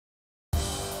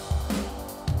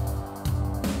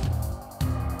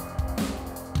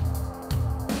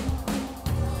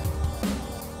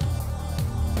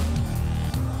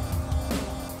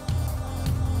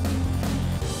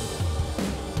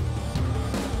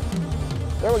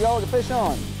There we go, the fish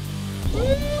on.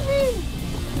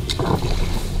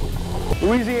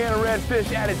 Louisiana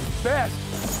redfish at its best.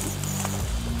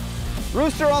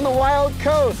 Rooster on the wild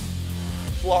coast.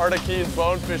 Florida Keys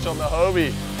bonefish on the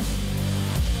Hobie.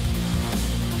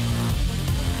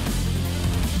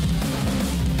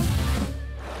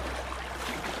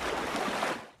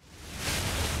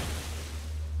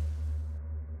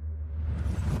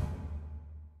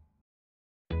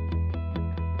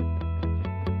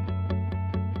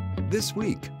 This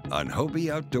week on Hobie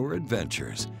Outdoor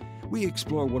Adventures, we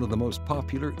explore one of the most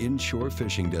popular inshore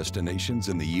fishing destinations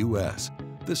in the U.S.,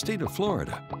 the state of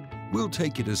Florida. We'll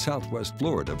take you to Southwest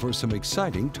Florida for some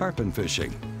exciting tarpon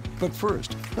fishing. But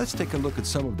first, let's take a look at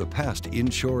some of the past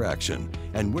inshore action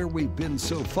and where we've been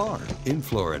so far in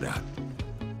Florida.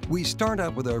 We start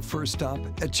out with our first stop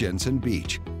at Jensen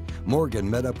Beach. Morgan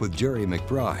met up with Jerry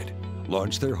McBride,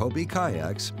 launched their Hobie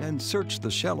kayaks, and searched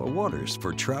the shallow waters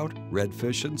for trout,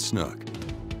 redfish, and snook.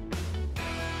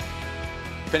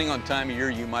 Depending on the time of year,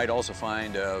 you might also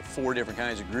find 4 different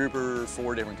kinds of grouper,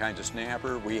 4 different kinds of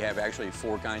snapper. We have actually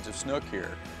 4 kinds of snook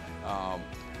here.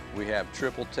 We have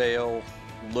triple tail,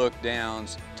 look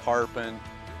downs, tarpon.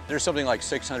 There's something like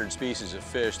 600 species of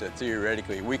fish that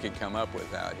theoretically we could come up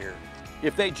with out here.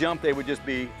 If they jump, they would just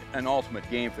be an ultimate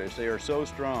game fish. They are so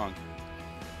strong.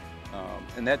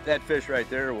 And that fish right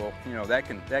there, well, you know, that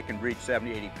can reach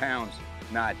 70, 80 pounds.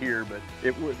 Not here, but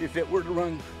if it were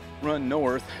to run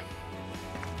north.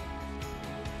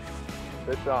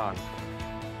 Fish on.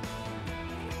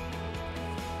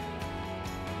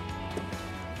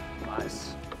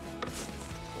 Nice.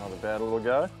 Not a bad little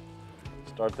guy.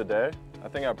 Start the day. I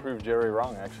think I proved Jerry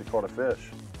wrong. I actually caught a fish.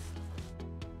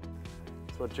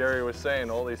 That's what Jerry was saying.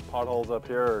 All these potholes up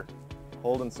here are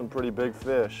holding some pretty big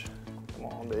fish. Come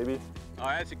on, baby. Oh,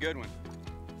 that's a good one.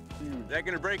 Is that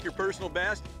gonna break your personal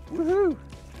best? Woohoo!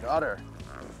 Got her.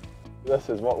 This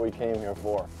is what we came here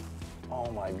for. Oh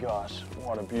my gosh,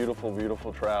 what a beautiful,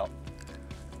 beautiful trout.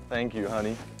 Thank you,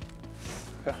 honey.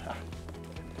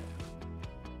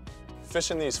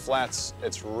 Fishing these flats,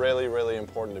 it's really, really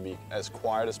important to be as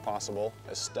quiet as possible,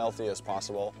 as stealthy as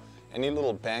possible. Any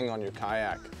little bang on your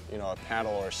kayak, you know, a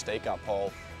paddle or a stake-up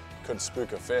pole could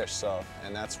spook a fish,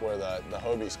 and that's where the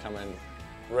Hobies come in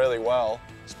really well,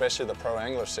 especially the Pro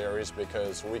Angler series,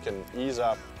 because we can ease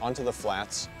up onto the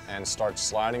flats and start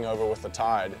sliding over with the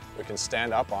tide. We can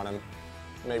stand up on them,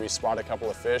 maybe spot a couple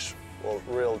of fish. We'll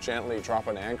real gently drop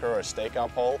an anchor or a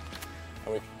stake-up pole,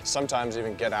 and we sometimes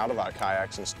even get out of our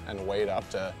kayaks and wade up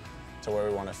to where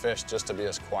we want to fish, just to be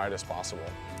as quiet as possible.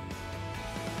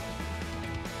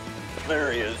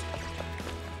 There he is.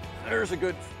 There's a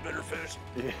good bitter fish.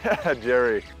 Yeah,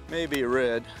 Jerry. Maybe a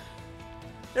red.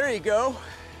 There you go.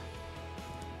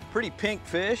 Pretty pink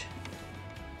fish.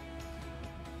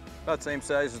 About the same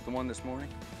size as the one this morning.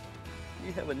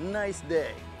 You have a nice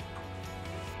day.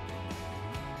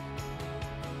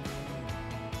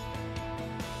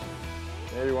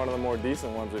 Maybe one of the more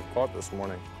decent ones we've caught this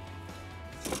morning.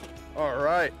 All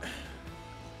right.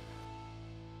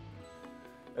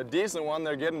 A decent one,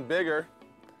 they're getting bigger.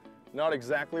 Not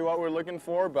exactly what we're looking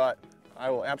for, but I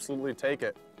will absolutely take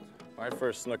it. My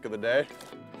first snook of the day.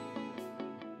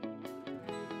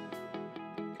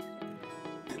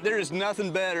 There's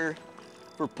nothing better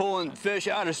for pulling fish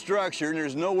out of structure, and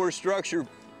there's no worse structure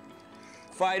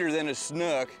fighter than a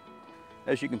snook.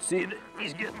 As you can see,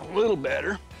 he's getting a little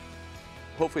better.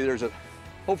 Hopefully there's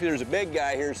a big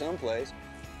guy here someplace.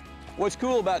 What's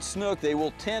cool about snook, they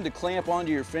will tend to clamp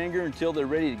onto your finger until they're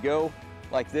ready to go,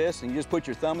 like this, and you just put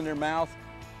your thumb in their mouth,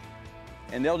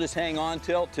 and they'll just hang on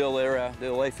till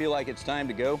they feel like it's time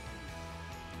to go.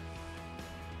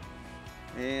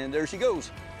 And there she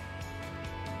goes.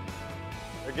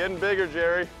 They're getting bigger,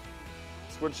 Jerry.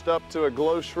 Switched up to a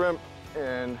glow shrimp,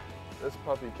 and this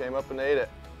puppy came up and ate it.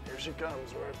 Here she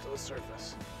comes, right up to the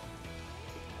surface.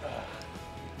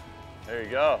 There you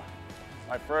go.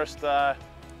 My first dock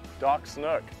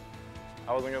snook.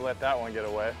 I wasn't gonna let that one get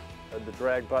away. Had the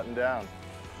drag button down.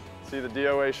 See the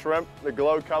DOA shrimp? The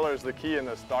glow color is the key in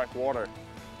this dark water.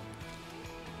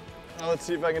 Now let's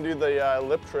see if I can do the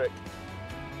lip trick.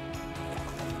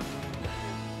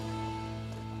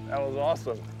 That was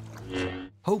awesome.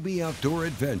 Hobie Outdoor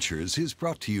Adventures is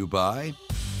brought to you by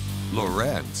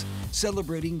Lowrance,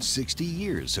 celebrating 60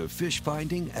 years of fish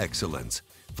finding excellence.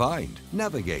 Find,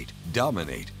 navigate,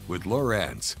 dominate with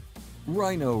Lowrance.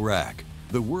 Rhino Rack,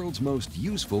 the world's most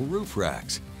useful roof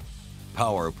racks.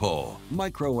 Power Pole,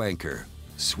 Micro Anchor,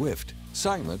 swift,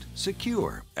 silent,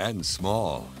 secure, and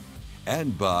small.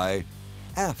 And by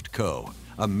AFTCO,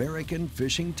 American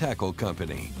Fishing Tackle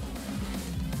Company.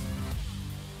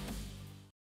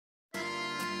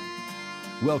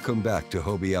 Welcome back to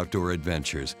Hobie Outdoor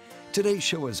Adventures. Today's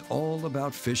show is all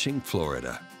about fishing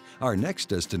Florida. Our next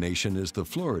destination is the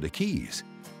Florida Keys.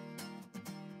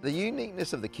 The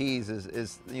uniqueness of the Keys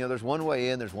is you know, there's one way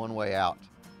in, there's one way out.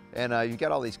 And you've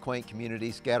got all these quaint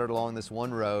communities scattered along this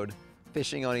one road,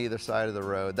 fishing on either side of the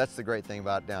road. That's the great thing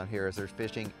about down here is there's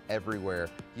fishing everywhere.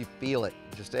 You feel it,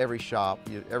 just every shop,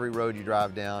 every road you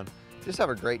drive down. Just have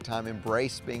a great time,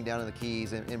 embrace being down in the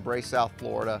Keys, and embrace South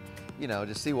Florida, you know,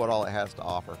 just see what all it has to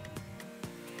offer.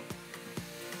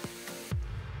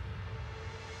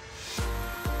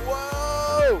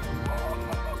 Whoa!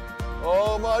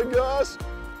 Oh my gosh,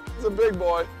 it's a big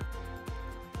boy.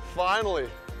 Finally.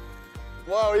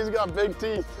 Whoa, he's got big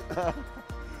teeth.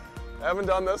 Haven't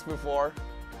done this before.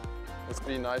 Let's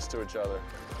be nice to each other.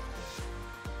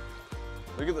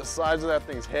 Look at the size of that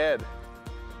thing's head.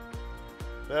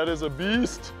 That is a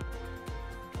beast.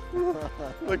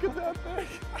 Look at that thing.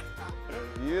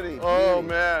 Beauty. Oh beauty.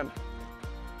 man.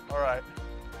 All right.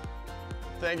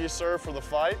 Thank you, sir, for the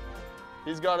fight.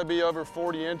 He's got to be over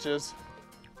 40 inches.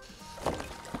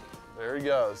 There he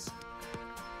goes.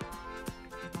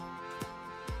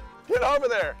 Get over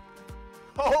there.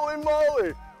 Holy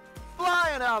moly.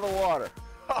 Flying out of the water.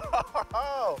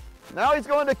 Oh. Now he's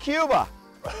going to Cuba.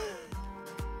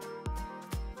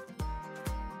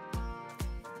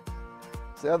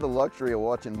 See, I had the luxury of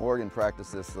watching Morgan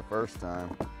practice this the first time.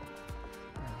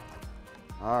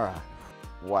 All right.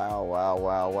 Wow, wow,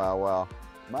 wow, wow, wow.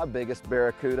 My biggest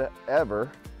barracuda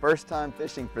ever. First time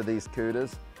fishing for these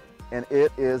cudas, and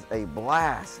it is a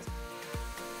blast.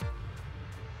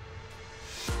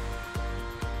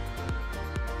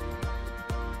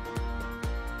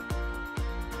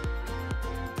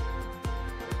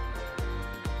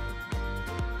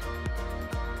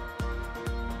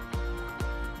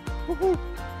 Woohoo.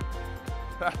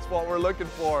 That's what we're looking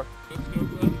for.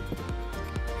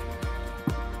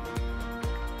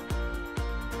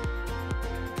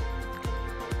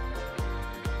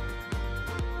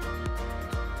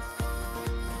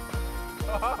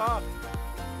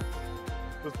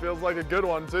 This feels like a good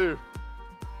one too.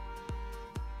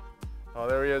 Oh,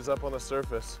 there he is up on the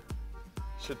surface.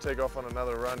 Should take off on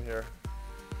another run here.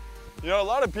 You know, a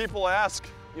lot of people ask,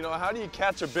 you know, how do you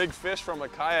catch a big fish from a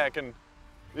kayak? And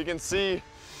you can see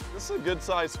this is a good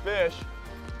sized fish.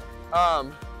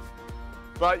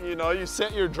 But you know, you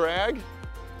set your drag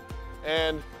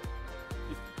and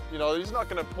you know, he's not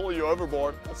gonna pull you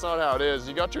overboard. That's not how it is.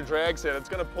 You got your drag set, it's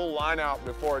gonna pull line out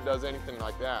before it does anything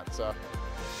like that, so.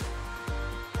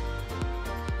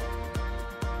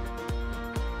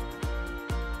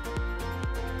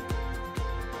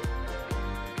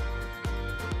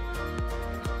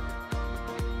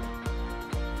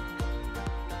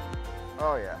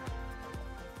 Oh yeah.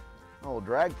 Old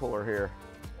drag puller here.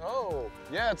 Oh,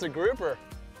 yeah, it's a grouper.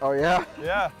 Oh yeah?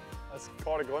 Yeah, I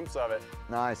caught a glimpse of it.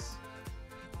 Nice.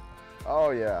 Oh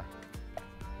yeah.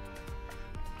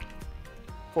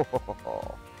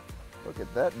 Oh, look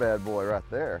at that bad boy right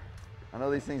there. I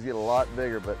know these things get a lot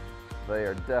bigger, but they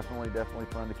are definitely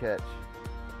fun to catch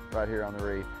right here on the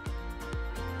reef.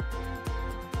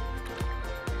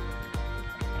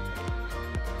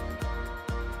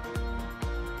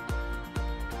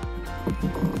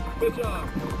 Good job.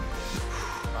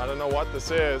 I don't know what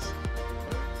this is.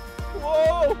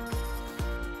 Whoa!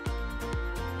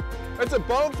 It's a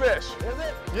bonefish. Is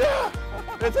it? Yeah,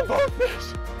 it's a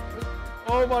bonefish.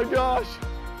 Oh my gosh.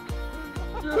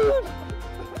 Dude.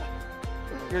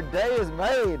 Your day is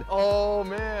made. Oh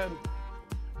man.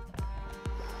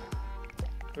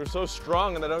 They're so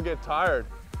strong and they don't get tired.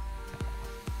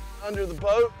 Under the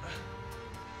boat.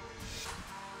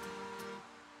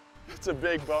 It's a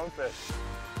big bonefish.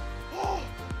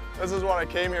 This is what I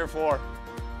came here for.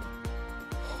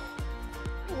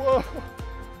 Whoa,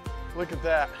 look at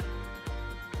that.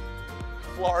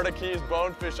 Florida Keys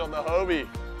bonefish on the Hobie.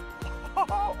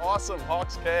 Awesome,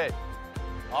 Hawks K.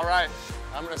 All right,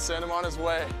 I'm gonna send him on his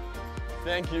way.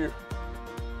 Thank you.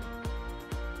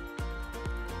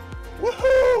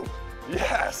 Woohoo!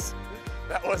 Yes,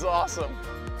 that was awesome.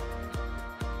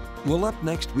 Well, up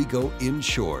next we go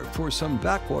inshore for some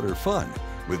backwater fun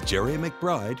with Jerry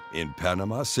McBride in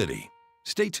Panama City.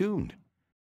 Stay tuned.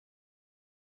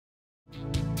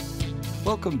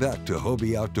 Welcome back to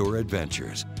Hobie Outdoor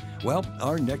Adventures. Well,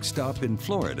 our next stop in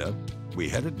Florida, we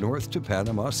headed north to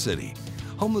Panama City,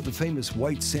 home of the famous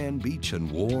white sand beach and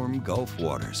warm Gulf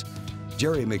waters.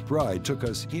 Jerry McBride took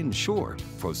us inshore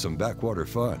for some backwater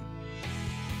fun.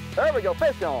 There we go,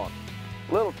 fish on.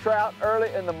 Little trout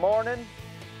early in the morning.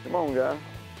 Come on, guy.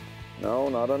 No,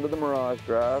 not under the Mirage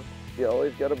drive. You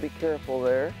always got to be careful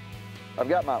there. I've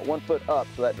got my 1 foot up,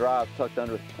 so that drive's tucked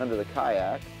under the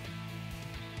kayak.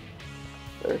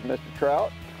 There's Mr.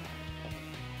 Trout.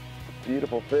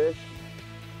 Beautiful fish.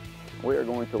 We are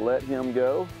going to let him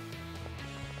go.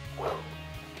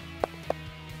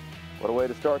 What a way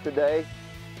to start the day.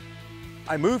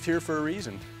 I moved here for a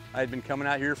reason. I had been coming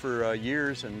out here for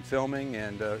years and filming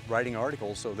and writing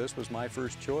articles, so this was my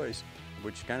first choice,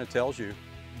 which kind of tells you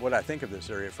what I think of this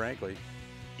area, frankly.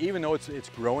 Even though it's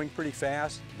growing pretty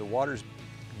fast, the water's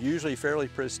usually fairly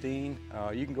pristine.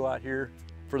 You can go out here.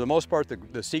 For the most part, the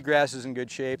seagrass is in good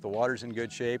shape, the water's in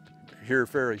good shape. Here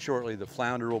fairly shortly, the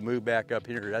flounder will move back up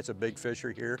here. That's a big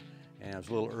fishery here, and it was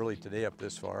a little early today up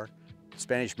this far.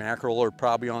 Spanish mackerel are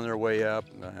probably on their way up,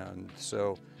 and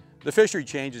so the fishery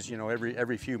changes, you know,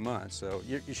 every few months, so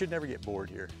you should never get bored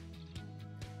here.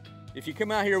 If you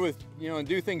come out here with, you know, and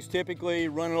do things typically,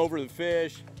 running over the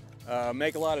fish,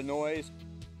 make a lot of noise,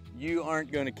 you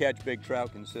aren't going to catch big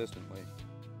trout consistently.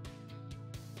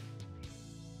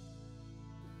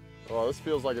 Oh, this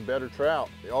feels like a better trout.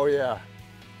 Oh yeah,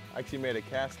 I actually made a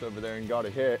cast over there and got a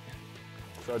hit.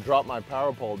 So I dropped my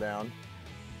power pole down,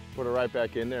 put her right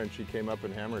back in there, and she came up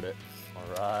and hammered it. All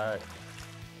right.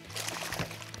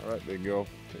 All right, big girl,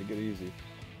 take it easy.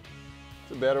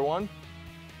 It's a better one,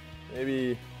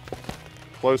 maybe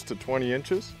close to 20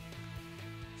 inches.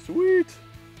 Sweet, it's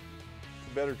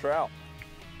a better trout.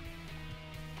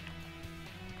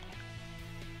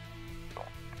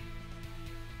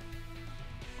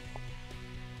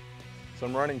 So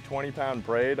I'm running 20-pound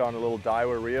braid on a little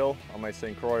Daiwa reel on my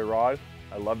St. Croix rod.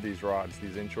 I love these rods,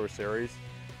 these inshore series.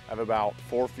 I have about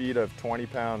 4 feet of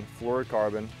 20-pound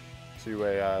fluorocarbon to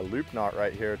a loop knot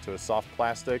right here to a soft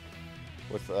plastic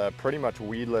with a pretty much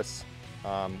weedless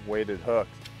weighted hook.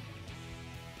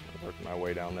 I'm working my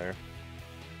way down there.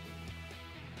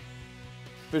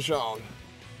 Fish on.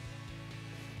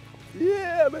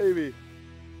 Yeah, baby.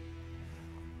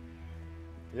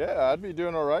 Yeah, I'd be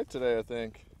doing all right today, I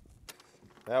think.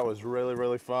 That was really,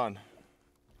 really fun.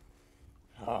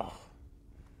 Oh,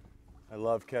 I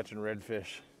love catching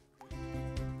redfish.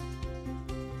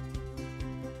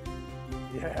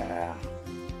 Yeah.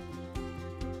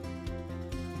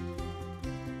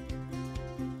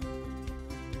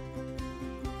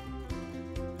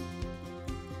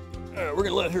 We're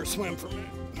gonna let her swim for a minute.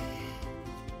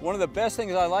 One of the best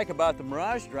things I like about the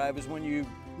Mirage Drive is when you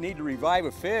need to revive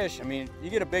a fish. I mean, you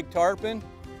get a big tarpon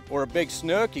or a big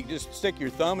snook, you just stick your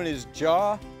thumb in his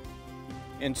jaw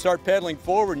and start pedaling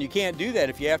forward, and you can't do that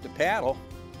if you have to paddle.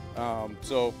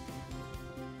 So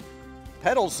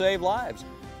pedals save lives.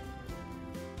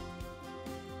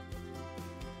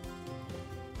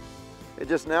 It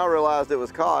just now realized it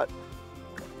was caught.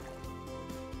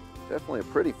 Definitely a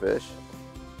pretty fish.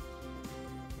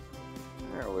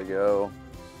 There we go.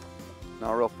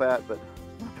 Not real fat, but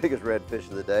my biggest redfish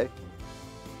of the day.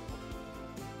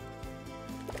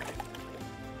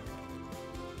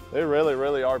 They really,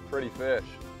 really are pretty fish.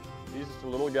 He's just a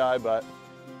little guy, but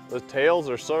the tails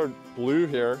are so blue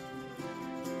here.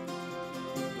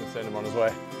 I'm gonna send him on his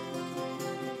way.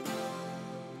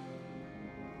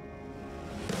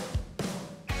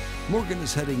 Morgan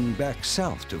is heading back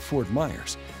south to Fort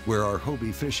Myers, where our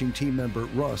Hobie fishing team member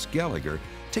Ross Gallagher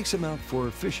takes him out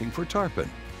for fishing for tarpon,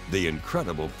 the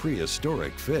incredible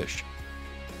prehistoric fish.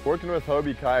 Working with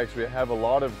Hobie kayaks, we have a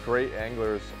lot of great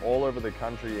anglers all over the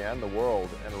country and the world,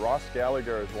 and Ross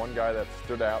Gallagher is one guy that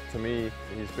stood out to me.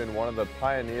 He's been one of the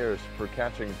pioneers for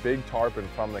catching big tarpon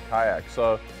from the kayak.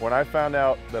 So when I found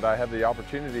out that I had the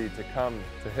opportunity to come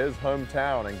to his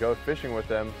hometown and go fishing with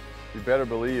him, you better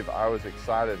believe I was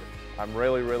excited. I'm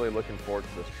really, really looking forward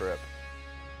to this trip.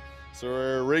 So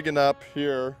we're rigging up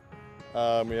here.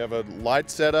 We have a light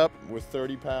setup with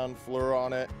 30-pound fluoro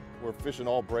on it. We're fishing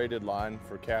all braided line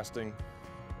for casting.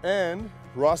 And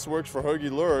Ross works for Hobie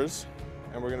Lures,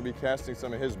 and we're gonna be casting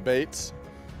some of his baits.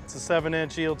 It's a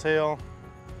 7-inch eel tail.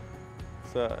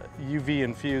 It's a UV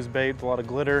infused bait with a lot of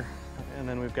glitter. And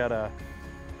then we've got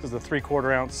this is a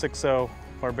 3/4 ounce 6.0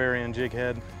 Barbarian jig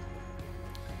head.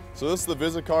 So this is the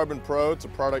VisiCarbon Pro. It's a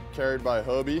product carried by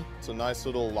Hobie. It's a nice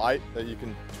little light that you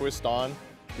can twist on.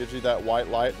 Gives you that white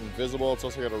light and visible. It's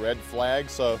also got a red flag,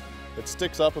 so it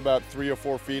sticks up about 3 or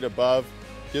 4 feet above.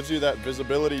 Gives you that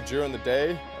visibility during the day,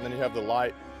 and then you have the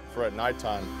light for at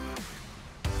nighttime.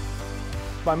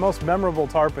 My most memorable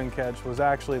tarpon catch was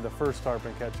actually the first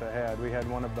tarpon catch I had. We had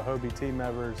one of the Hobie team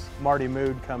members, Marty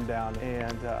Mood, come down,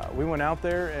 and we went out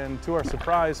there, and to our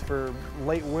surprise, for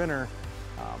late winter,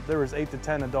 there was 8 to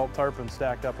 10 adult tarpon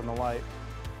stacked up in the light.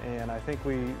 And I think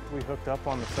we hooked up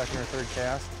on the second or third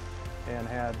cast and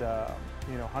had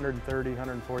 130,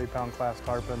 140 pound class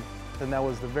tarpon. And that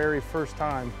was the very first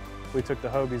time we took the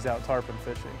Hobies out tarpon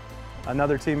fishing.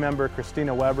 Another team member,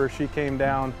 Christina Weber, she came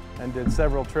down and did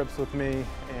several trips with me,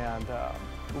 and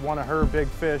one of her big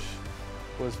fish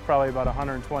was probably about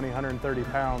 120, 130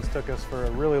 pounds, took us for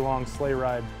a really long sleigh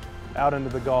ride out into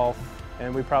the Gulf,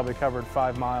 and we probably covered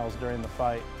 5 miles during the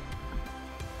fight.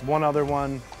 One other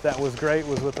one that was great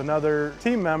was with another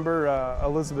team member,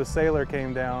 Elizabeth Saylor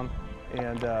came down,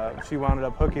 and she wound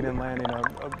up hooking and landing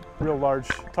a real large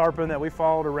tarpon that we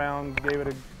followed around, gave it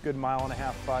a good 1.5 mile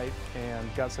fight,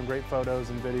 and got some great photos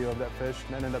and video of that fish,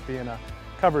 and ended up being a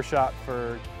cover shot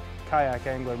for Kayak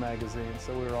Angler magazine.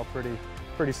 So we were all pretty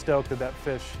stoked that that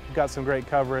fish got some great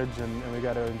coverage, and we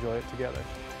got to enjoy it together.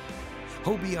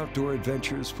 Hobie Outdoor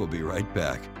Adventures will be right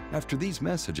back after these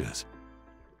messages.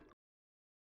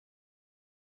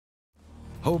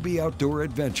 Hobie Outdoor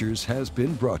Adventures has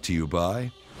been brought to you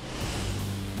by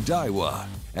Daiwa,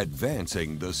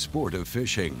 advancing the sport of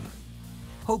fishing.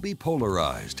 Hobie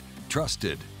Polarized,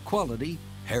 trusted, quality,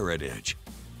 heritage.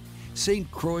 St.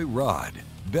 Croix Rod,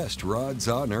 best rods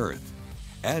on earth.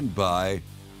 And by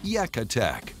Yak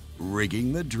Attack,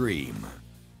 rigging the dream.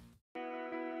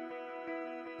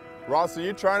 Ross, are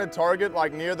you trying to target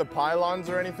like near the pylons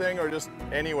or anything, or just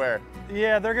anywhere?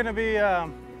 Yeah, they're going to be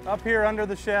up here under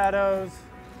the shadows,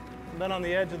 and then on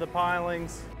the edge of the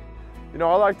pilings. You know,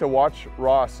 I like to watch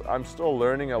Ross. I'm still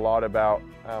learning a lot about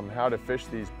how to fish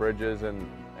these bridges and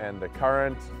the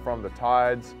current from the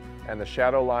tides and the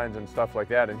shadow lines and stuff like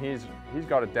that, and he's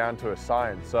got it down to a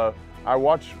science. So I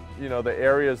watch, you know, the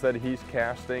areas that he's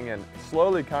casting and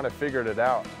slowly kind of figured it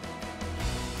out.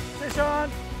 Fish on!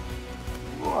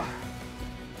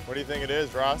 What do you think it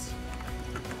is, Ross?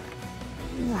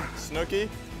 Snooky?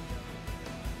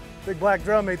 Big black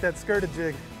drum ate that skirted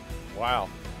jig. Wow.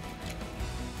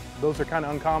 Those are kind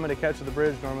of uncommon to catch at the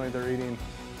bridge. Normally they're eating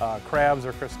crabs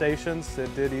or crustaceans.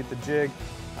 It did eat the jig.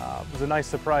 It was a nice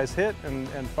surprise hit and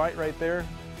fight right there.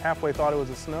 Halfway thought it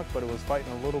was a snook, but it was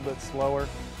fighting a little bit slower.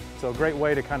 So a great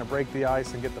way to kind of break the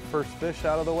ice and get the first fish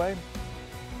out of the way.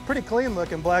 Pretty clean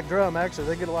looking black drum, actually.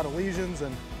 They get a lot of lesions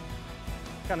and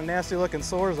kind of nasty looking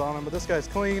sores on them, but this guy's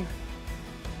clean.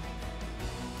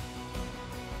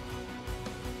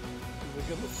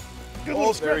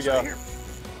 Oh, there we go.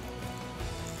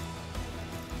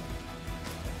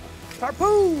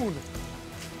 Tarpon!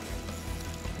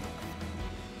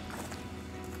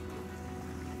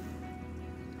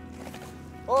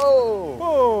 Oh!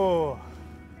 Oh!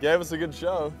 Gave us a good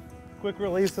show. Quick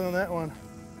release on that one.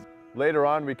 Later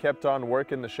on, we kept on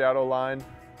working the shadow line.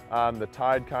 The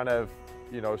tide kind of,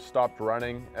 you know, stopped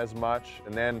running as much,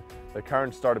 and then the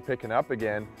current started picking up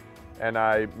again. And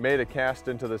I made a cast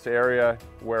into this area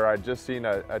where I'd just seen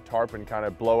a tarpon kind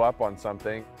of blow up on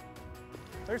something.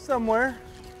 There's somewhere.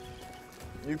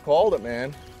 You called it,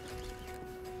 man.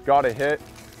 Got a hit.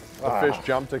 The fish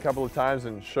jumped a couple of times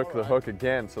and shook the hook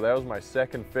again. So that was my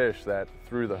second fish that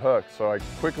threw the hook. So I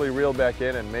quickly reeled back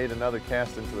in and made another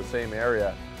cast into the same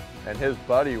area. And his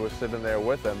buddy was sitting there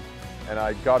with him. And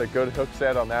I got a good hook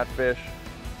set on that fish.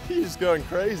 He's going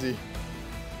crazy.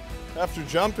 After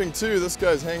jumping too, this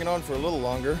guy's hanging on for a little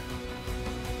longer.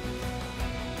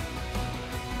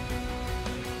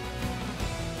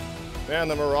 Man,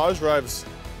 the Mirage Drive's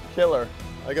killer.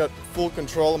 I got full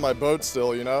control of my boat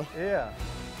still, you know? Yeah.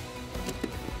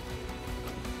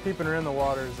 Keeping her in the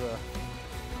water is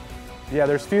yeah,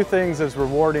 there's few things as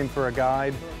rewarding for a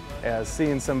guide as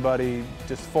seeing somebody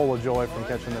just full of joy from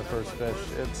catching their first fish.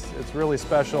 It's really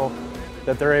special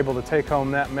that they're able to take home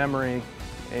that memory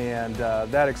and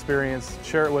that experience,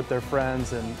 share it with their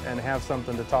friends, and have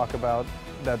something to talk about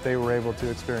that they were able to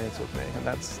experience with me, and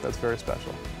that's very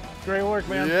special. Great work,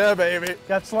 man. Yeah, baby.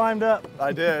 Got slimed up.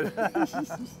 I did.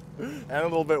 And a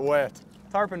little bit wet.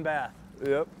 Tarpon bath.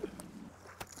 Yep.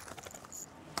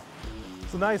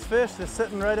 It's a nice fish that's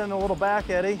sitting right in a little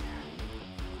back eddy.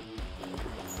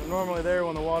 They're normally there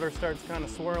when the water starts kind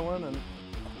of swirling, and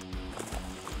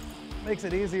makes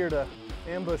it easier to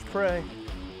ambush prey.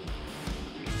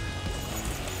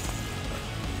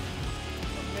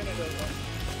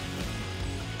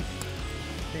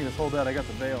 You can just hold that. I got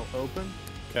the bail open.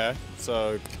 Okay,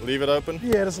 so leave it open?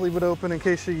 Yeah, just leave it open in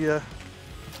case she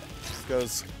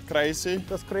Goes crazy.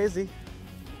 goes crazy.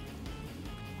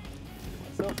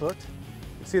 Self-hooked.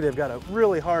 You see they've got a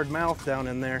really hard mouth down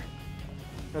in there.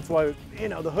 That's why, you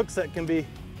know, the hook set can be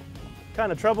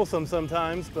kind of troublesome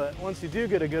sometimes, but once you do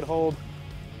get a good hold,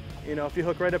 you know, if you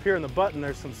hook right up here in the button,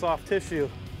 there's some soft tissue.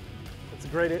 It's a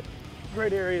great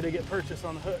area to get purchase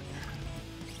on the hook.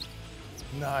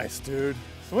 Nice, dude.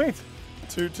 Sweet.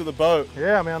 2 to the boat.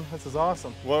 Yeah, man, this is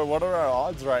awesome. What are our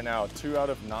odds right now? 2 out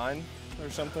of 9 or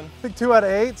something? I think 2 out of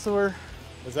 8, so we're...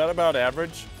 Is that about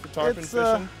average for tarpon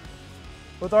fishing?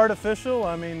 With artificial,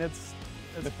 I mean, it's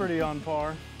it's pretty on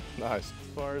par Nice.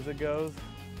 as far as it goes.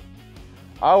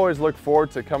 I always look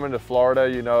forward to coming to Florida,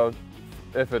 you know,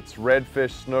 if it's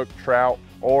redfish, snook, trout,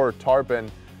 or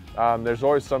tarpon, there's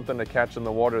always something to catch in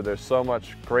the water. There's so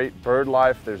much great bird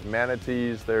life, there's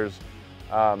manatees, there's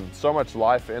so much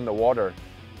life in the water.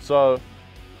 So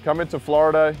coming to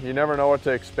Florida, you never know what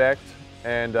to expect.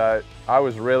 And I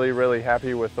was really, really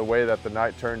happy with the way that the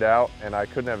night turned out, and I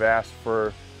couldn't have asked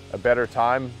for a better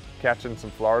time catching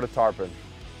some Florida tarpon.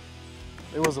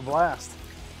 It was a blast.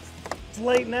 It's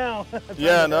late now.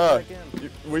 Yeah, no,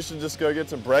 we should just go get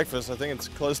some breakfast. I think it's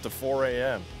close to 4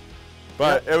 a.m.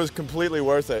 But it was completely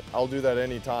worth it. I'll do that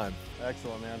anytime.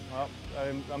 Excellent, man. Well,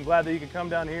 I'm glad that you could come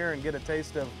down here and get a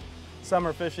taste of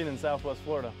summer fishing in Southwest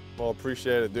Florida. Well,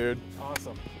 appreciate it, dude.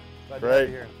 Awesome. Glad to have you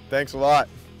here. Thanks a lot.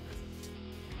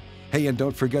 Hey, and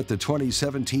don't forget the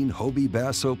 2017 Hobie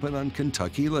Bass Open on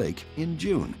Kentucky Lake in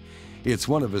June. It's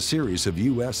one of a series of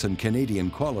U.S. and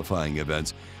Canadian qualifying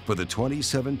events for the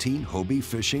 2017 Hobie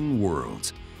Fishing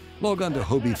Worlds. Log on to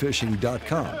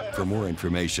hobiefishing.com for more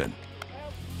information.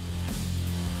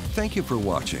 Thank you for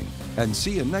watching, and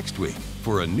see you next week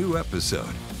for a new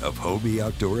episode of Hobie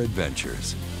Outdoor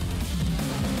Adventures.